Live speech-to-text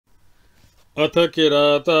अथ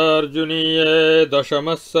किरातार्जुनीये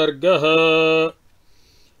दशमः सर्गः।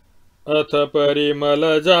 अथ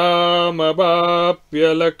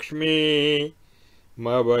परिमलजामवाप्य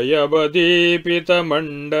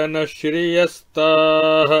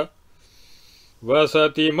लक्ष्मीमवयवदीपितमण्डनश्रियस्ताः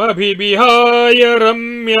वसतिमभिविहाय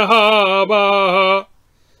रम्यहावाः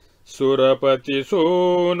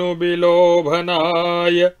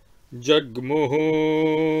सुरपतिसूनुविलोभनाय जग्मुः।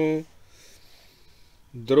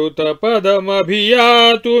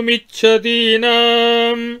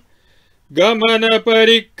 द्रुतपदमभियातुमिच्छतीनां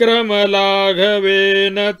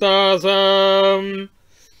गमनपरिक्रमलाघवेन तासाम्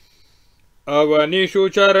अवनिषु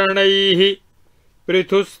चरणैः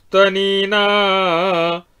पृथुस्तनीना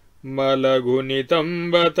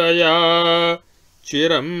मलघुनितम्बतया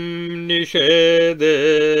चिरं निषेदे।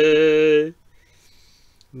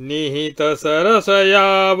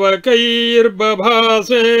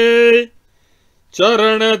 निहितसरसयावकैर्बभासे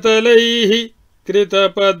चरणतलैः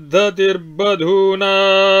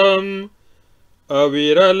कृतपद्धतिर्बधूनाम्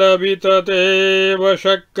अविरलविततेव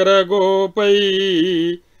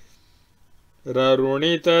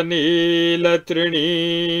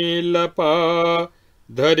शक्रगोपैररुणितनीलतृणीलपा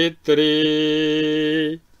धरित्री।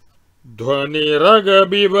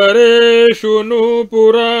 ध्वनिरगबिवरेषु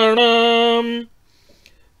नूपुराणाम्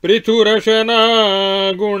पृथुरशना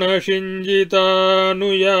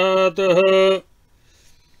गुणशिञ्जितानुयातः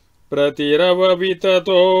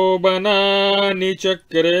प्रतिरवविततो बनानि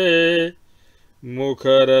चक्रे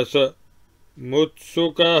मुखरस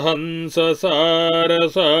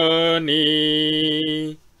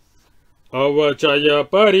मुत्सुकहंससारसानि। अवचय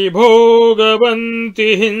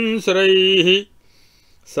परिभोगवन्ति हिंस्रैः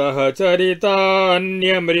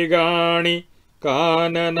सहचरितान्यमृगाणि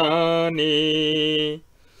काननानि।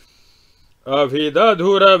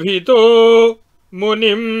 अभिदधुरभितो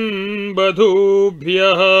मुनिं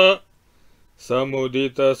बधूभ्यः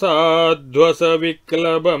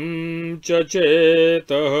समुदितसाध्वसविक्लबं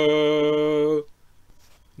चचेतः।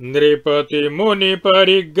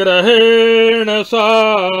 नृपतिमुनिपरिग्रहेण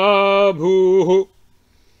सा भूः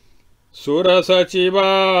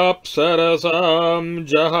सुरसचिवाप्सरसां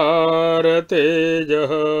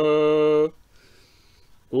जहारतेजः।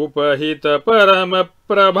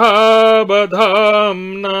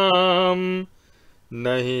 उपहितपरमप्रभावधाम्नां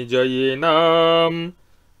नहि जयिनां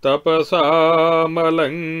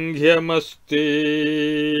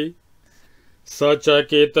तपसामलङ्घ्यमस्ति।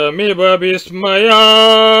 सचकितमिव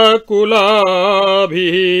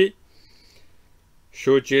विस्मयाकुलाभिः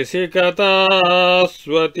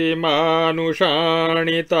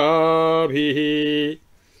शुचिसिकतास्वतिमानुषाणि ताभिः।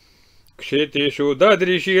 क्षितिषु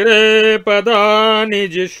ददृशिरे पदानि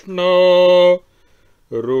जिष्णो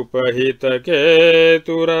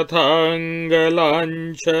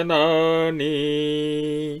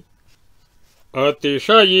रूपहितकेतुरथाङ्गलाञ्छनानि।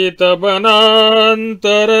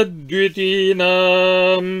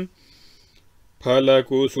 अतिशयितवनान्तरद्वितीनां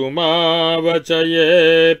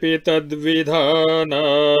फलकुसुमावचयेऽपि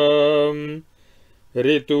तद्विधानाम्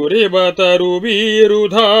ऋतुरिव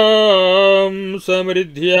तरुवीरुधां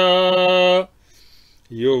समृद्ध्या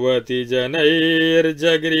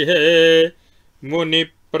युवतिजनैर्जगृहे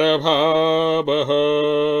मुनिप्रभावः।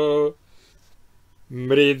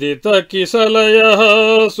 मृदितकिसलयः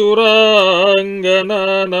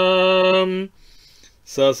सुराङ्गनानां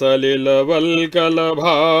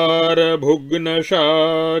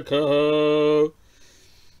ससलिलवल्कलभारभुग्नशाखः।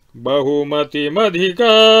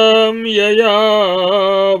 बहुमतिमधिकां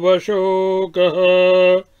ययावशोकः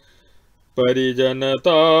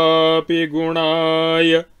परिजनतापि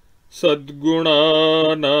गुणाय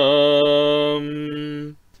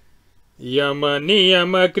सद्गुणानाम्।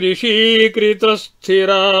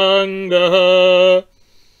 यमनियमकृषीकृतस्थिराङ्गः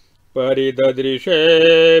परिददृशे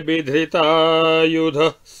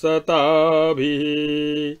बिधृतायुधः सताभिः।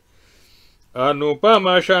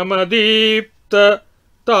 अनुपमशमदीप्त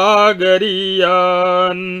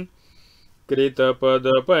तागरीयान्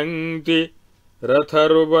कृतपदपङ्क्ति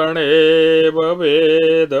रथर्वणेव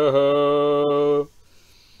वेदः।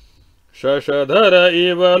 शशधर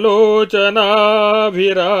इव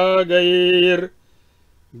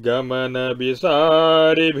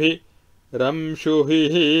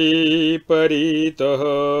लोचनाभिरागैर्गमनविसारिभिरंशुभिः परीतः।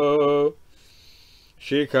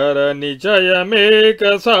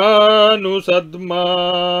 शिखरनिचयमेकसानुसद्मा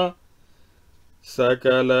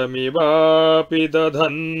सकलमिवापि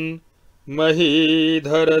दधन्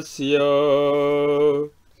महीधरस्य।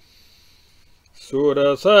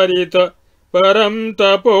 सुरसरित परं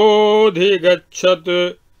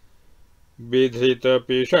तपोधिगच्छत्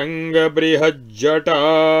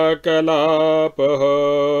बिधृतपिशङ्गबृहज्जटाकलापः।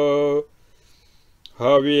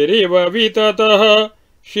 हविरिव विततः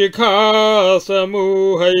शिखासमूहैः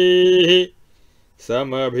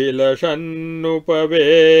समभिलषन्नुपवेदि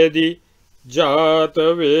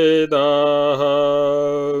जातवेदाः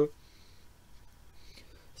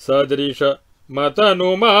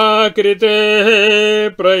सदृशमतनुमाकृतेः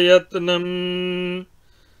प्रयत्नम्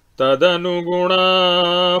तदनुगुणामपरैः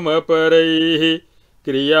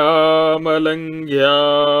क्रियामलङ्घ्याम्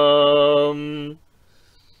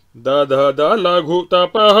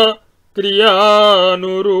दधदलघुतपः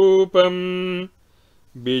क्रियानुरूपम्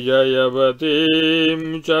विजयवतीं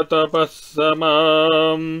च तपः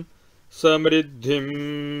समां समृद्धिम्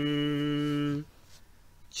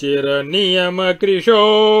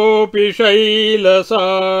चिरनियमकृशोऽपि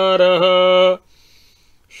शैलसारः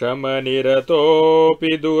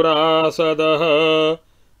शमनिरतोऽपि दुरासदः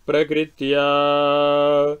प्रकृत्या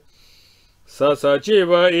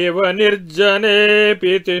ससचिव इव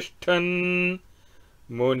निर्जनेऽपि तिष्ठन्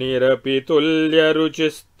मुनिरपि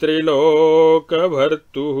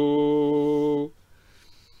तुल्यरुचिस्त्रिलोकभर्तुः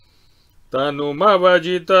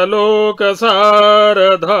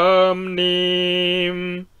तनुमवजितलोकसारधाम्नीम्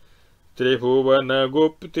त्रिभुवनगुप्तिसहां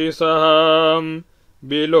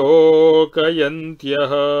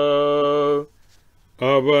विलोकयन्त्यः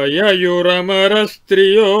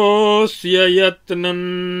अवययुरमरस्त्रियोऽस्य यत्नम्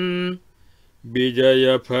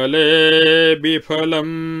विजयफले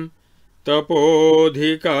विफलम्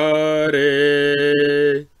तपोधिकारे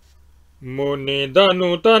मुनिदनुतनयान्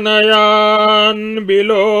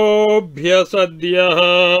विलोभ्य सद्यः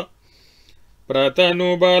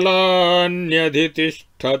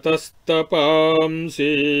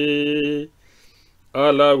प्रतनुबलान्यधितिष्ठतस्तपांसि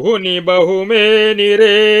अलघुनि बहुमेनिरेचताः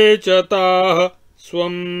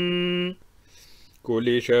स्वम्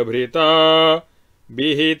कुलिशभृता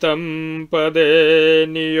विहितं पदे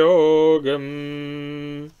नियोगम्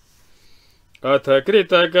अथ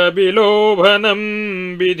कृतकविलोभनं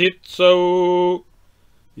विधित्सौ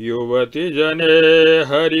युवतिजने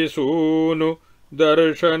हरिसूनु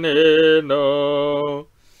दर्शनेन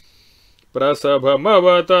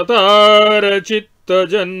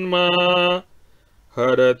प्रसभमवततारचित्तजन्मा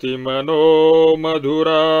हरति मनो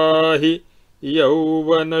मधुरा हि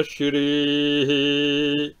यौवनश्रीः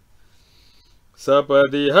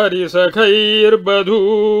सपदि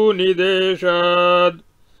हरिसखैर्बधूनिदेशाद्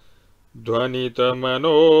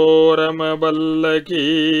ध्वनितमनोरमबल्लकी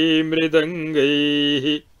मृदङ्गैः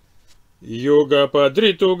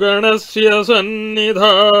युगपदृतुगणस्य सन्निधानम्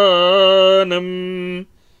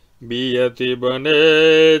बियति वने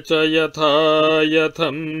च यथा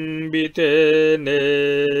यथं बितेने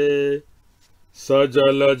स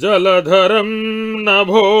जलधरं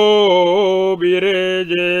नभो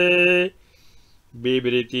विरेजे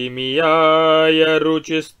बिभृतिमियाय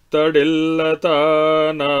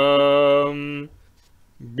रुचिस्तडिल्लतानाम्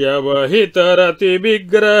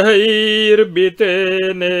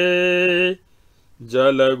व्यवहितरतिविग्रहैर्बितेने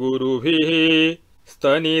जलगुरुभिः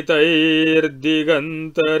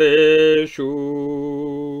स्तनितैर्दिगन्तरेषु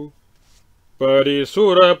परिसुरपतिसूनुधाम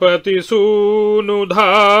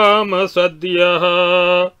सद्यः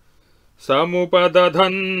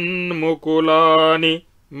समुपदधन्मुकुलानि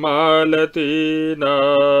मालतीनाम्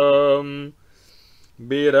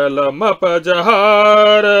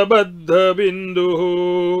विरलमपजहारबद्धबिन्दुः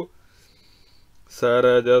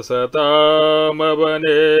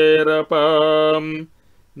सरजसतामवनेरपां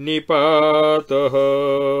निपातः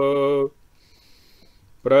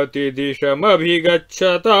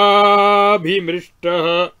प्रतिदिशमभिगच्छताभिमृष्टः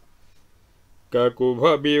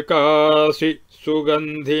ककुभविकासि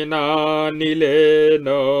सुगन्धिनानिलेन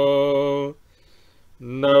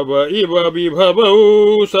नव इव विभवौ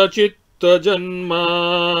सचित्तजन्मा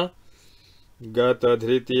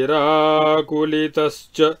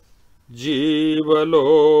गतधृतिराकुलितश्च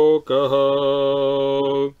जीवलोकः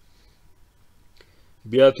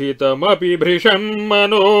व्यथितमपि भृशं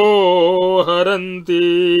मनोहरन्ति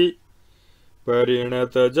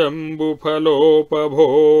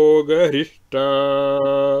परिणतजम्बुफलोपभोगहृष्टा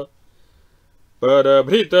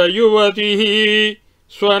परभृतयुवतिः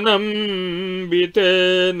स्वनं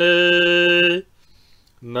बितेने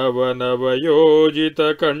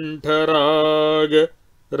नवनवयोजितकण्ठराग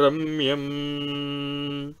रम्यम्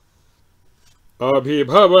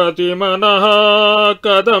अभिभवति मनः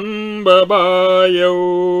कदम्बबायौ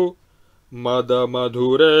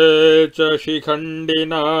मदमधुरे च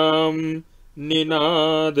शिखण्डिनां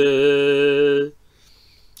निनादे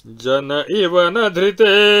जन इव न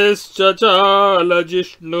धृतेश्च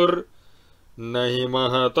चालजिष्णुर्न हि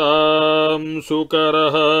महतां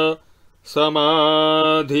सुकरः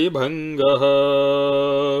समाधिभङ्गः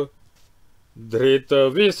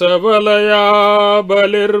धृतविसवलया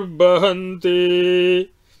बलिर्बहन्ति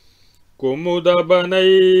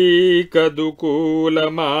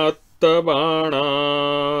कुमुदबनैकदुकूलमात्तबाणा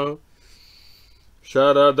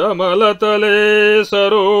शरदमलतले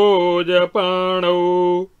सरोजपाणौ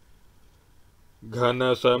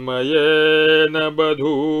घनसमयेन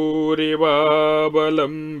बधूरिवावलम्बे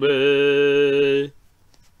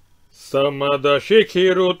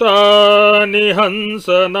समदशिखिरुतानि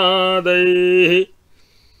हंसनादैः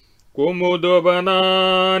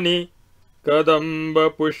कुमुदवनानि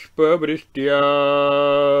कदम्बपुष्पवृष्ट्या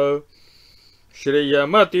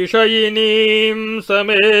श्रियमतिशयिनीं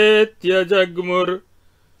समेत्य जग्मुर्गुणमहतां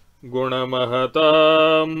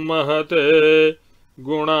महते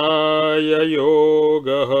गुणाय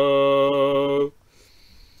योगः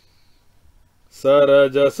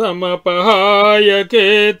सरजसमपहाय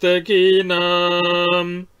केतकीनां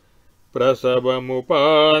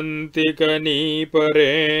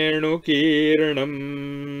प्रसवमुपान्तिकनीपरेणुकीर्णम्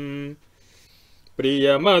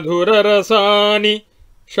प्रियमधुररसानि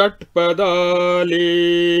षट्पदाली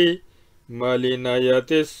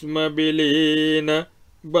मलिनयति स्म विलीन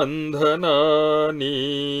बन्धनानि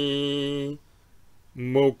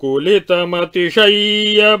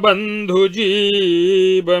मुकुलितमतिशय्य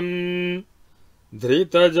बन्धुजीवम्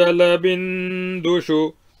धृतजलबिन्दुषु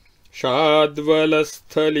शाद्वलस्थलीषु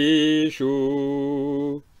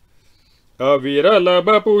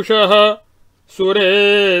अविरलबपुषः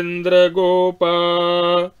सुरेन्द्रगोपा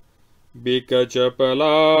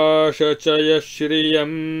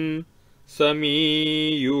बिकचपलाशचयश्रियं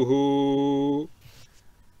समीयुः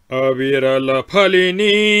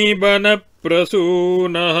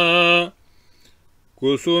अविरलफलिनीवनप्रसूनः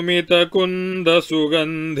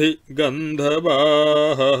कुसुमितकुन्दसुगन्धि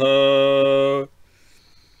गन्धवाहः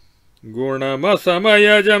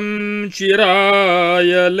गुणमसमयजं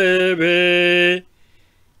चिराय लेभे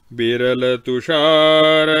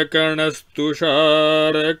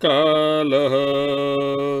विरलतुषारकणस्तुषारकालः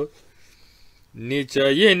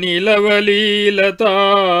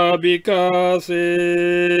निचयिनिलवलीलताविकासे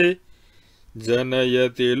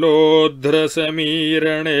जनयति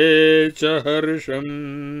लोध्रसमीरणे च हर्षम्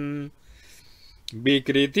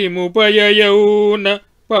विकृतिमुपययौ न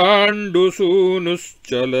पाण्डुसूनुश्चलति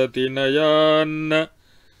नयान्न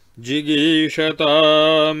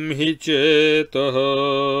जिगीषतां हि चेतः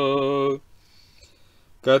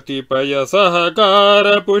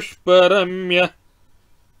कतिपयसहकारपुष्परम्यः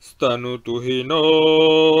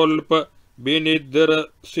स्तनुतुहिनोऽल्प विनिद्र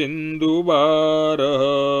सिन्धुवारः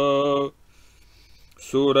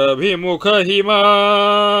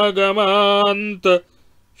सुरभिमुखहिमागमान्त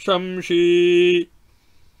शंशी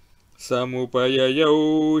समुपययौ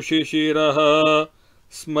शिशिरः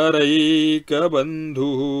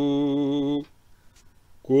स्मरैकबन्धुः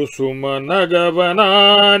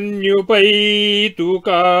कुसुमनगवनान्युपैतु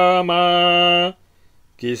कामा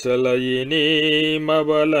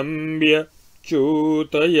किसलयिनीमवलम्ब्य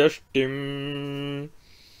च्यूतयष्टिम्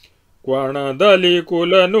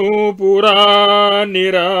क्वणदलिकुलनूपुरा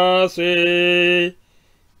निरासे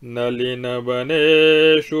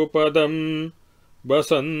नलिनवनेषु पदं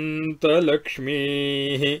वसन्तलक्ष्मीः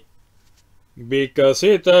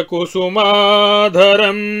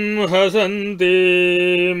विकसितकुसुमाधरं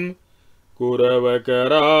हसन्तीं कुरवकराजिवधूं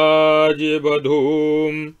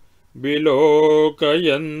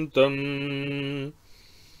विलोकयन्तम्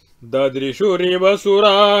ददृशुरिव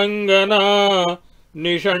सुराङ्गना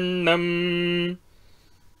निषण्णं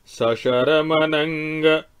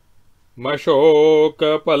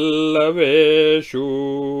सशरमनङ्गमशोकपल्लवेषु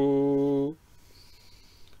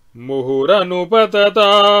मुहुरनुपतता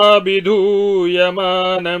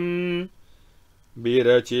विधूयमानं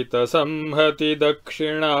विरचितसंहति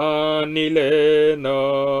दक्षिणानिलेन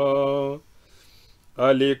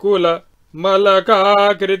अलिकुलमलकाकृतिं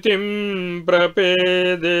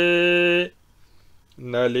प्रपेदे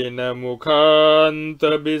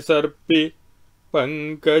नलिनमुखान्तविसर्पि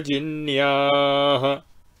पङ्कजिन्याः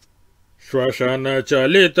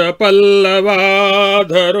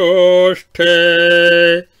श्वसनचलितपल्लवाधरोष्ठे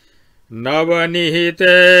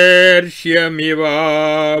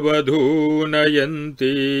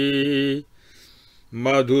नवनिहितेर्ष्यमिवावधूनयन्ति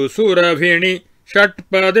मधुसुरभिणि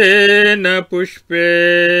षट्पदेन पुष्पे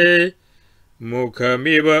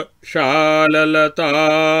मुखमिव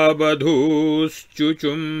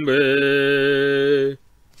शाललतावधूश्चुचुम्बे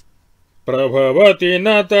प्रभवति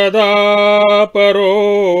न तदा परो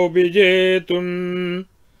विजेतुं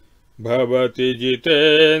भवति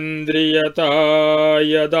जितेन्द्रियता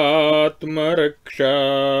यदात्मरक्षा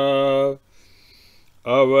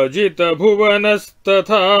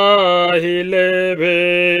अवजितभुवनस्तथा हि लेभे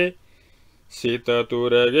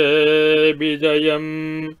सिततुरगे विजयं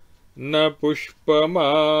न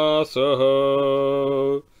पुष्पमासः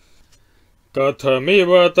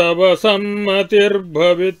कथमिव तव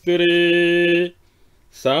सम्मतिर्भवित्री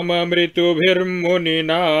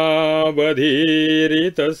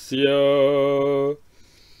सममृतुभिर्मुनिनावधीरितस्य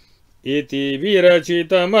इति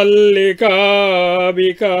विरचितमल्लिका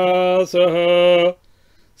विकासः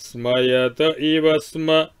स्मयत इव स्म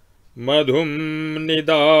मधुं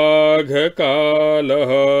निदाघकालः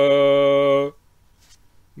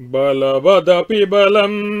बलवदपि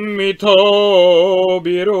बलं मिथो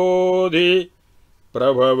विरोधि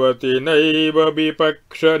प्रभवति नैव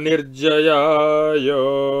विपक्षनिर्जयाय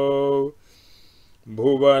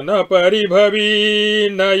भुवनपरिभवी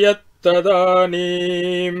न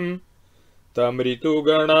यत्तदानीं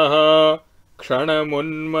तमृतुगणः क्षणमुन्मनीचकार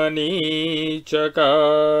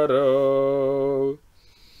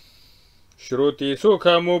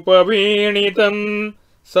श्रुतिसुखमुपवीणितं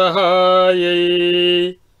सहायै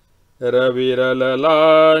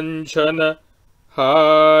रविरललाञ्छन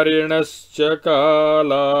हारिणश्च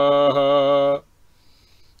कालाः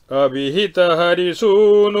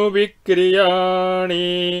अविहितहरिसूनुविक्रियाणि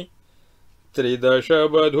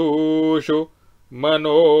त्रिदशवधूषु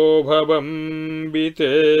मनोभवं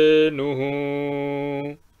वितेनुः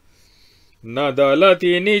न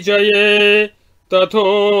दलति निचये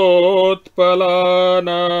तथोत्पलानां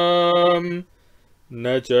न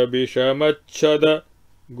च विषमच्छद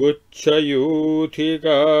गुच्छयूथिकाशु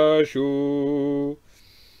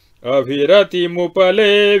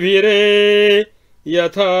अभिरतिमुपलेभिरे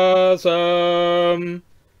यथासां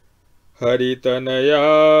हरितनयावयवेषु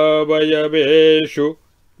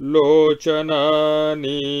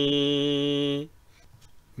लोचनानि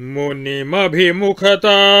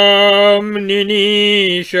मुनिमभिमुखतां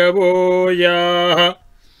निनीशवो याः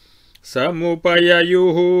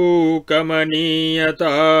समुपययुः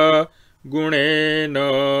कमनीयता गुणेन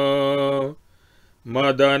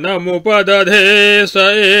मदनमुपदधे स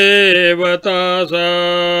एव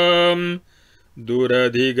तासां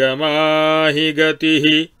दुरधिगमाहि गतिः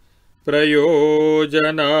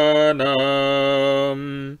प्रयोजनानाम्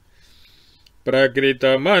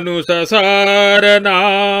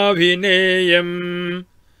प्रकृतमनुससारनाभिनेयम्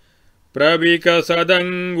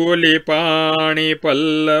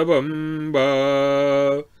प्रविकसदङ्गुलिपाणिपल्लवं वा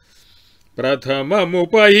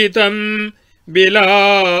प्रथममुपहितं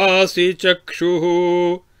विलासि चक्षुः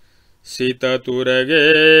सिततुरगे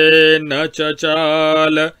न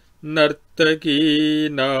चचाल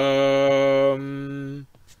नर्तकीनाम्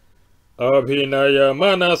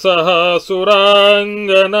अभिनयमनसः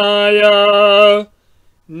सुराङ्गनाया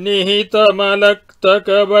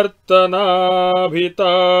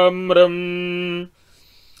निहितमलक्तकवर्तनाभिताम्रम्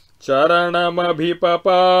चरणमभिपपात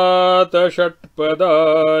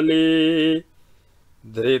षट्पदाली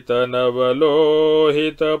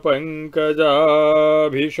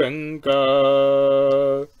धृतनवलोहितपङ्कजाभिशङ्का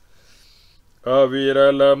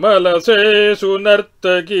अविरलमलसेषु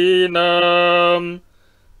नर्तकीनां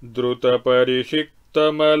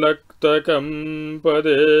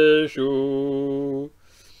द्रुतपरिषिक्तमलक्तकम्पदेषु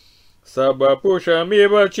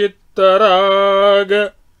सबपुषमिव चित्तराग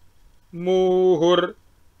मुहुर्नमितशिखानि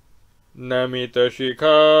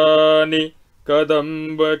कदम्बकेसराणि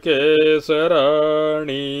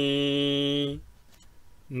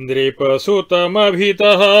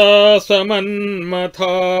नृपसुतमभितः समन्मथायाः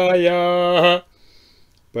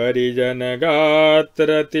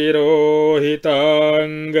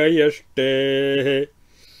परिजनगात्रतिरोहिताङ्गयष्टेः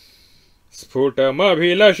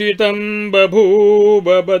स्फुटमभिलषितं बभूव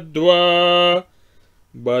बद्ध्वा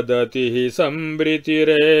बदति हि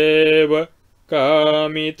संवृतिरेव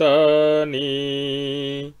कामितानि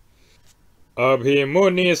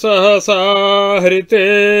अभिमुनिसहसाहृते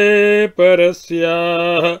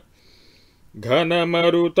परस्याः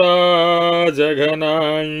घनमरुता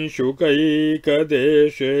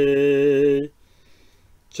जघनांशुकैकदेशे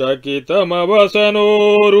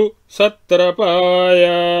चकितमवसनोरु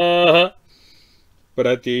सत्रपायाः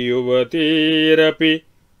प्रतियुवतीरपि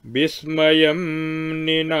विस्मयं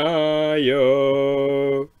निनाय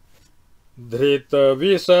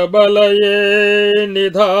धृतविषबलये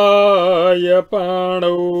निधाय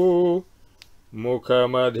पाणौ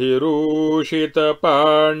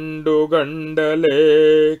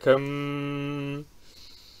मुखमधिरूषितपाण्डुगण्डलेखम्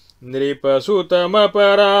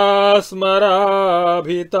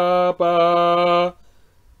नृपसुतमपरास्मराभितापा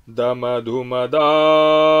दमधुमदालस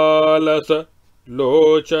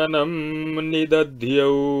लोचनं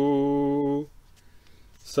निदध्यौ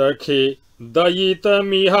सखि दयितमिहानयेति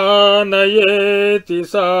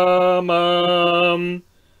सा मां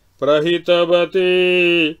प्रहितवती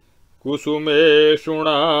कुसुमेषुणाभितप्ता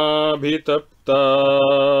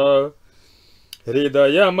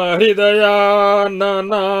हृदयमहृदया न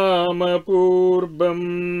नाम पूर्वम्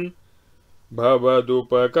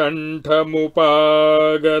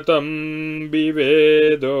भवदुपकण्ठमुपागतं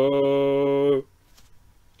विवेद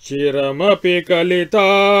चिरमपि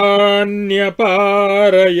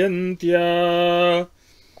कलितान्यपारयन्त्या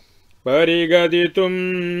परिगदितुं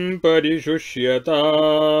परिशुष्यता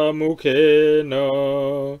मुखेन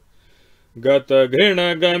गतघृणगमितानि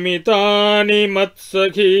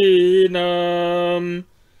मत्सखीनां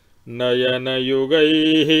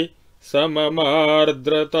नयनयुगैः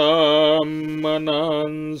सममार्द्रतां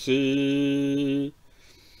मनांसि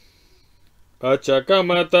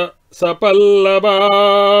अचकमत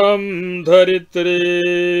सपल्लवां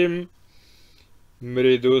धरित्रीं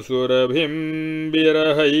मृदुसुरभिं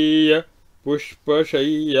विरहय्य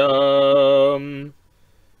पुष्पशय्याम्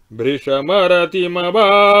भृशमरतिमवाप्य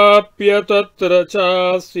तत्र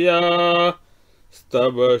चास्या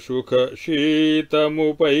स्तव सुखशीतमुपैतु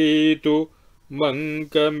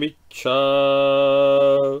मङ्कमिच्छा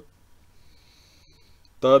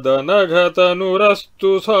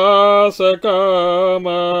तदनघतनुरस्तु सा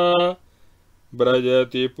सकामा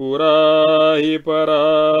व्रजति पुरा हि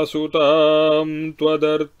परासुतां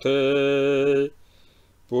त्वदर्थे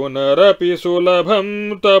पुनरपि सुलभं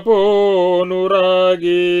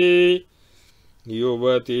तपोनुरागी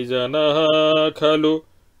युवतिजनः खलु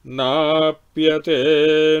नाप्यतेऽनुरूपः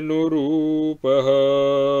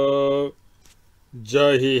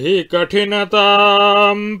जहि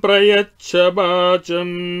कठिनतां प्रयच्छ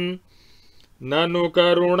वाचं ननु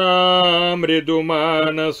करुणा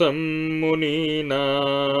मृदुमानसं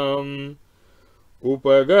मुनीनाम्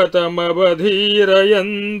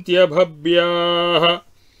उपगतमवधीरयन्त्यभव्याः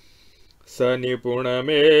स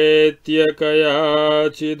निपुणमेत्य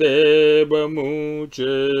कयाचिदेवमूचे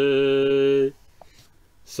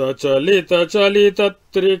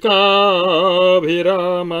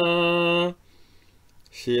सचलितचलितत्रिकाभिरामा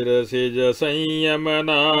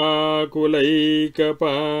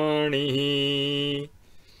शिरसिजसंयमनाकुलैकपाणिः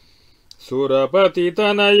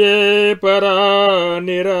सुरपतितनये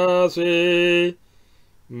परानिरासे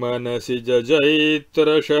मनसि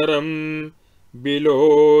जजैत्रशरं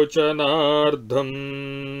विलोचनार्धम्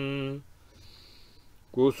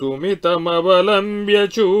कुसुमितमवलम्ब्य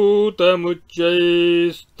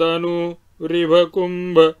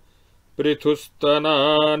चूतमुच्चैस्तनुरिभकुम्भ पृथुस्तनानताङ्गी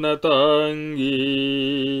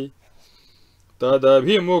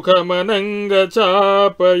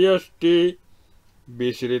तदभिमुखमनङ्गचापयष्टि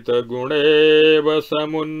विश्रितगुणेव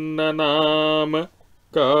समुन्ननाम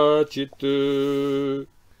काचित्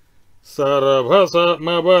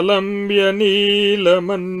सरभसमवलम्ब्य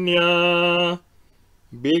नीलमन्या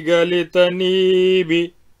विगलितनीभि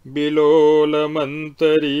विलोलमन्तरीयम्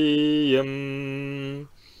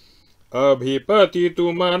अभिपतितु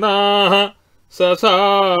मनाः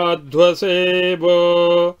ससाध्वसेव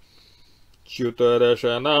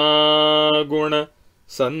च्युतरशनागुण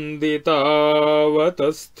संदितावतस्थे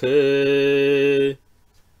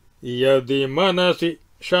यदि मनसि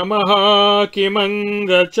शमः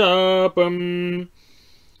किमङ्गचापम्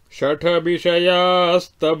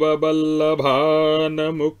शठविषयास्तव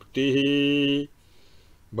वल्लभानमुक्तिः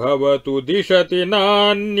भवतु दिशति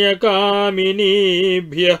नान्यकामिनीभ्यः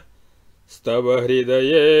स्तव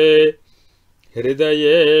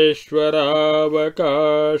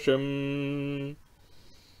हृदयेश्वरावकाशम्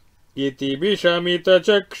इति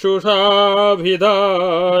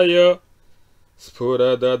विशमितचक्षुषाभिधाय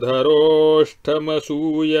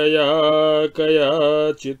स्फुरदधरोष्ठमसूयया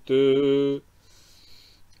कयाचित्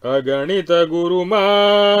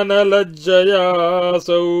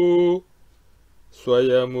अगणितगुरुमानलज्जयासौ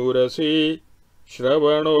स्वयमुरसि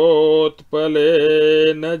श्रवणोत्पलेन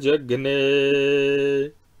जघ्ने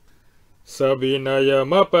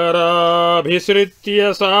सविनयमपराभिसृत्य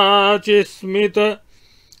साचिस्मित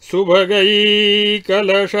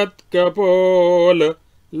सुभगैकलशत्कपोल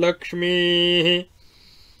लक्ष्मीः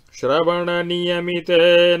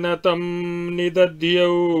श्रवणनियमितेन तं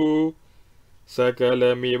निदध्यौ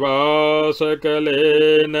सकलमिवासकलेन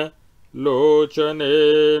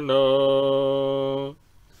लोचनेन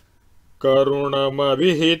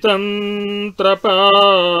करुणमविहितं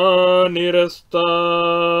त्रपानिरस्ता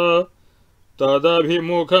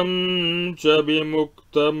तदभिमुखं च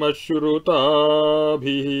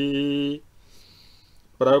विमुक्तमश्रुताभिः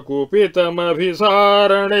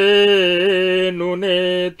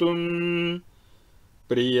प्रकुपितमभिसारणेऽनुनेतुं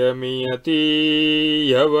प्रियमियति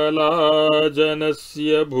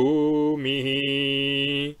ह्यवलाजनस्य भूमिः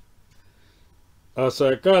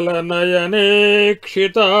असकलनयनेक्षिता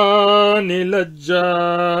निलज्जा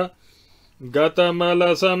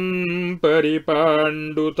गतमलसं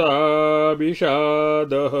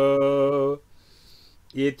परिपाण्डुताभिषादः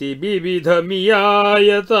इति विविधमियायतासु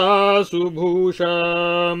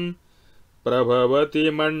भूषाम् प्रभवति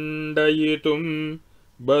मण्डयितुं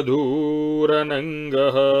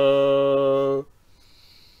बधूरनङ्गः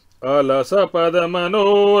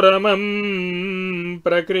अलसपदमनोरमं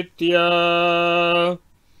प्रकृत्या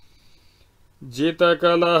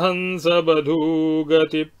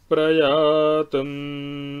जितकलहंसबधूगतिप्रयातम्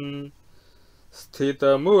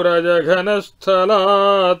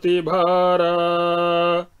स्थितमुरजघनस्थलातिभारा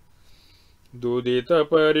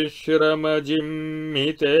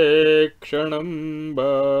दुदितपरिश्रमजिह्मिते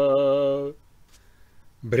क्षणम्बा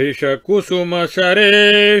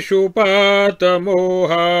भृशकुसुमशरेषु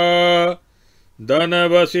पातमोहा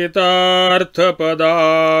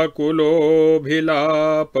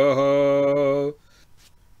दनवसितार्थपदाकुलोऽभिलापः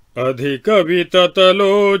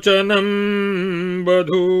अधिकविततलोचनं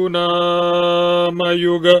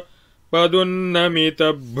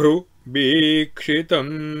बधूनामयुगपदुन्नमितभ्रुवीक्षितं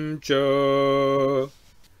च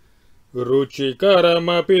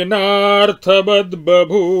रुचिकरमपि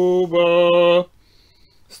नार्थवद्बभूव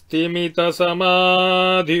स्तिमितसमाधिशुचौ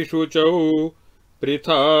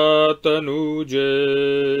पृथातनूजे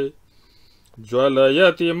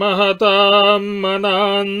ज्वलयति महतां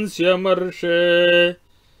मनांस्यमर्षे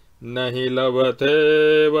न हि लभते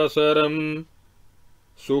वसरं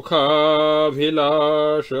सुखाभिलाषः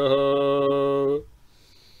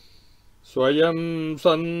स्वयं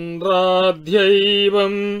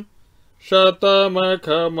संराध्यैवं शतमखमखण्डेन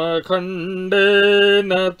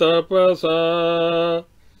तपसा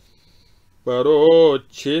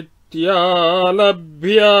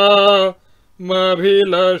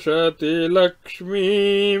परोच्छित्यालभ्यामभिलषति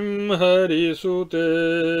लक्ष्मीं हरिसुते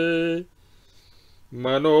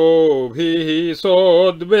मनोभिः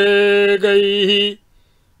सोद्वेगैः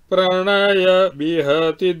प्रणय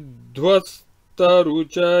विहति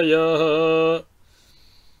ध्वस्तरुचयः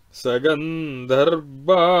सगन्धर्वाधाम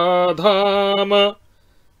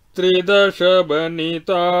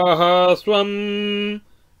त्रिदशबनिताः स्वं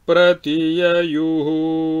प्रतिययुः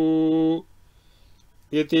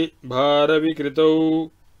इति भारविकृतौ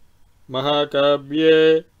महाकाव्ये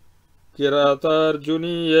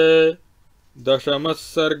किरातार्जुनीये 10मः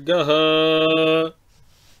सर्गः।